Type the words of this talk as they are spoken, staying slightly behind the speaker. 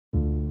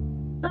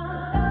What's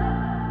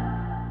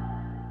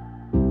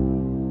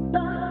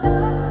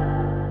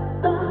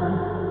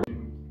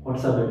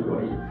up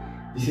everybody,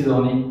 this is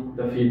Anik,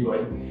 the fit boy,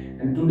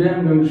 and today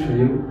I'm going to show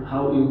you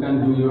how you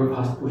can do your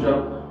fast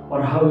push-up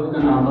or how you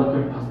can unlock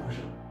your fast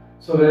push-up.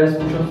 So guys,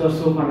 push-ups are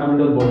so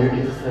fundamental body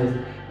exercise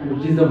and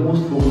it is the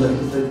most popular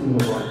exercise in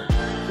the world.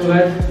 So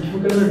guys, if you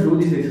cannot do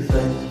this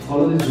exercise,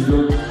 follow this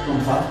video from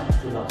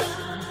fast to last.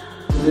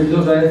 So let's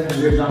go guys and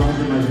get down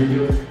into my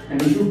video,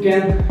 and if you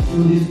can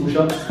do this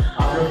push-up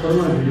after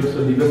following my video, so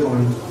leave a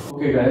comment below.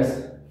 Okay guys,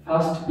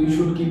 first you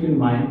should keep in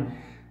mind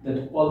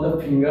that all the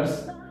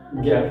fingers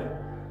gap.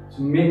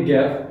 So make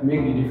gap,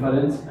 make the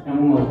difference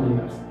among all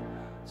fingers.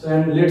 So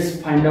and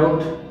let's find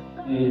out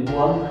a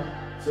wall.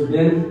 So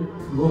then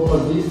go for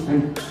this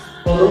and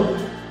follow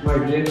my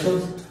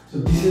directions. So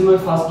this is my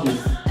first trick.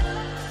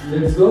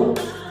 Let's go.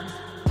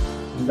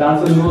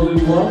 Dance your nose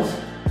with walls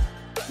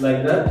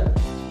like that,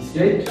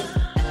 straight.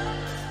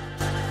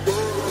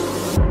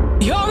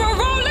 You're a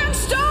rolling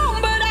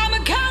stone, but I'm a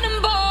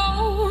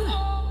cannonball.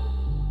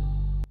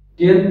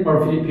 10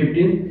 or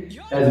 15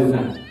 as you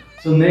can.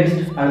 So next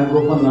I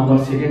will go for number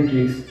second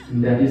tricks,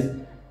 and that is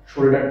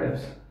shoulder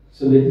taps.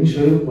 So let me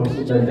show you what's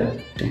like that.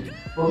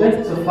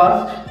 Okay, so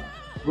first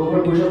go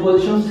for push-up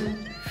positions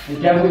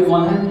and tap with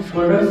one hand,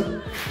 shoulders,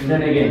 and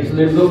then again. So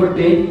let's go for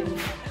 10.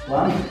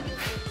 1.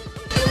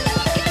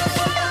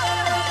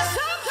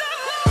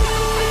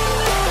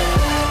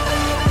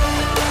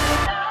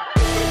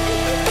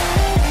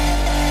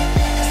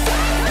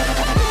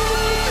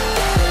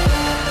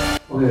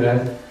 Okay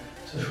guys,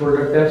 so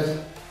shoulder taps,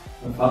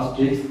 the first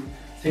tricks.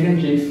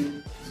 Second tricks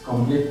is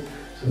complete.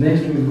 So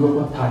next we will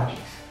go for third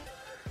tricks.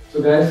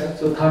 So guys,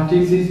 so third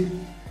tricks is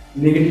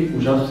negative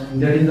push-ups.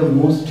 That is the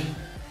most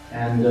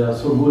and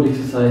so good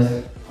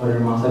exercise for your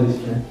muscle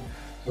strength.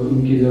 So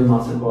increase your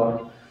muscle power.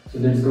 So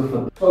let's go for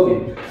that.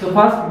 Okay, so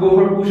first go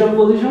for push-up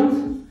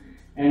positions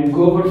and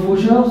go for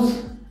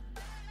push-ups.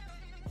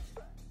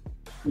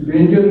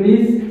 Bend your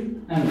knees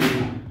and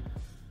push up.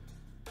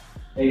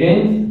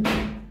 Again.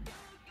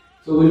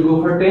 So we'll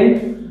go for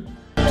 10.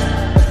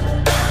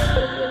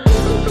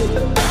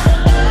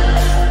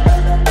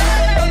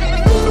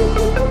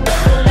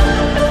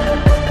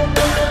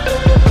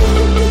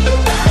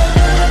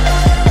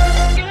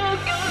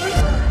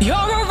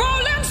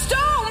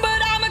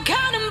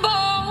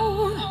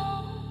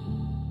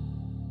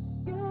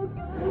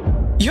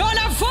 You're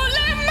not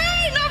fooling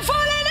me, not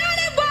fooling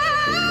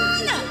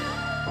anyone.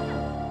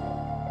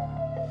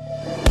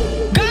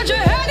 Got your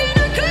head in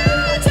a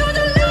cloud, so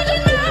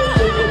delusional.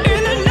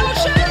 In an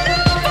ocean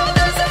of all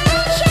this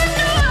emotion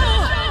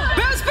now.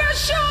 Best be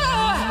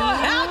sure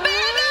I'll be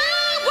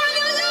there when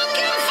you're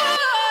looking for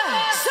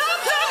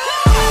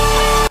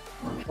something.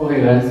 Okay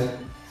guys,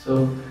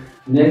 so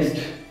next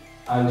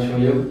I'll show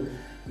you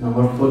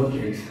number 4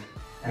 tricks,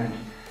 and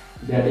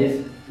that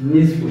is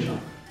knees push-up.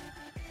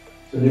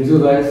 So let's go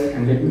guys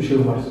and let me show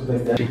you what's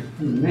like that.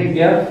 Make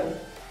gap,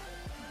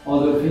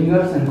 all your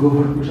fingers, and go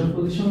for push-up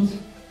positions.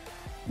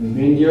 And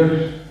bend your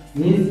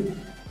knees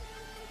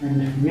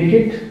and make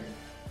it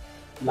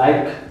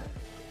like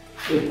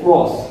a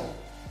cross.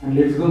 And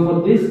let's go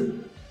for this.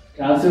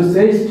 Touch your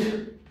chest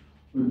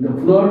with the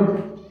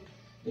floor.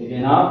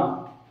 Again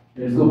up.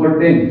 Let's go for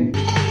 10.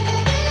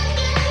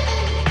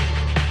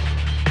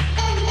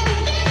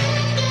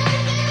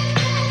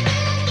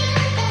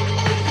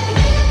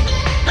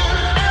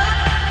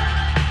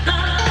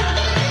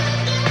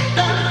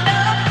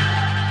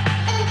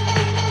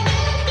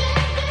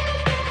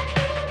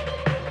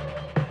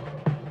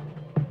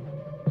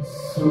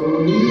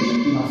 Slowly,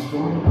 last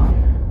one.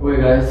 Okay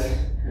guys,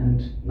 and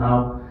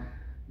now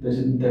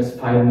there's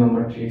 5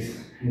 number tricks,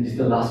 and this is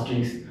the last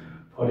tricks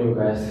for you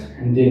guys,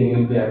 and then you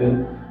will be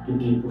able to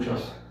do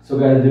push-ups. So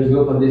guys, let's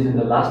go for this, and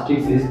the last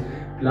tricks is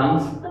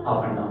planks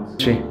up and down.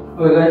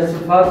 Okay guys, so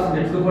first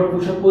let's go for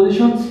push-up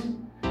positions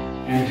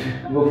and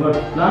go for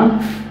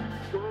plank,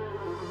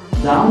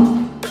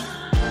 down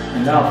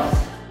and up.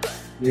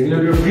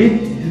 Regulate your breath.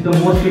 This is the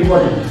most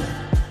important.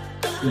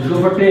 Let's go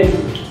for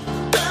 10.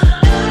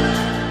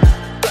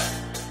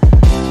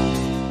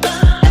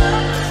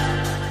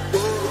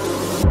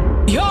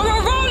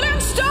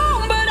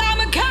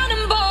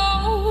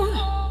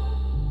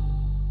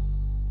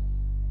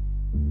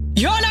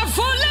 You're not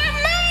fooling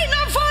me,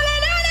 not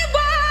fooling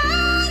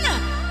anyone.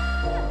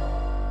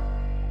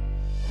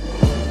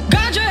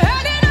 Got your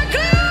head in a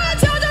cloud,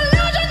 so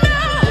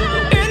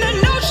delusional. In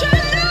an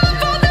ocean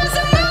of all this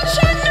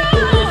emotion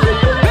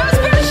now. Best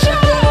be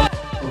sure.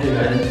 Okay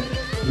guys,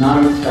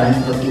 now it's time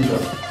for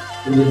push-ups.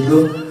 So let's go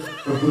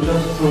for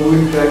push-ups. So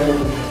we'll try for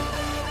push-ups.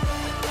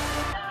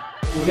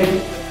 Okay,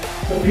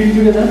 so feet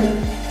together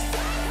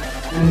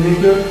and make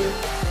your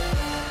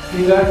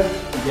fingers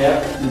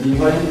gap, the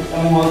divide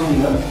among all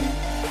fingers.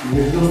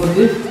 Let's go for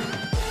this.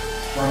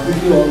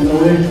 Perfectly all the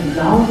way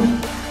down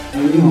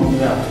and all the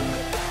way up.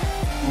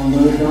 All the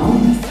way down,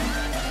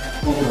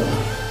 all the way up.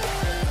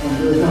 All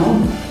the way down,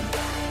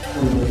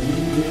 all the way up.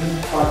 This is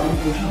perfect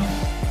push-ups.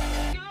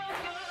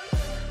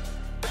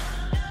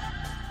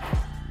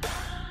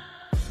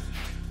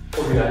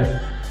 Okay guys,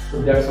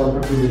 So that's all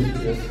for today's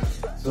video.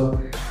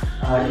 So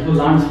if you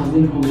learned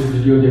something from this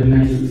video,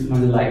 definitely smash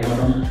the like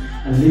button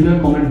and leave a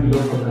comment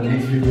below for the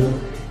next video.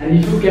 And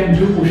if you can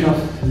do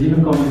push-ups, leave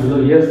a comment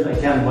below. Yes, I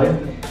can,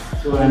 boy.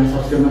 So and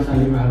subscribe my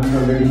channel if you haven't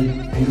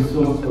already. Thank you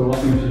so much for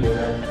watching this video,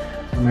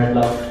 guys. So mad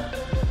love.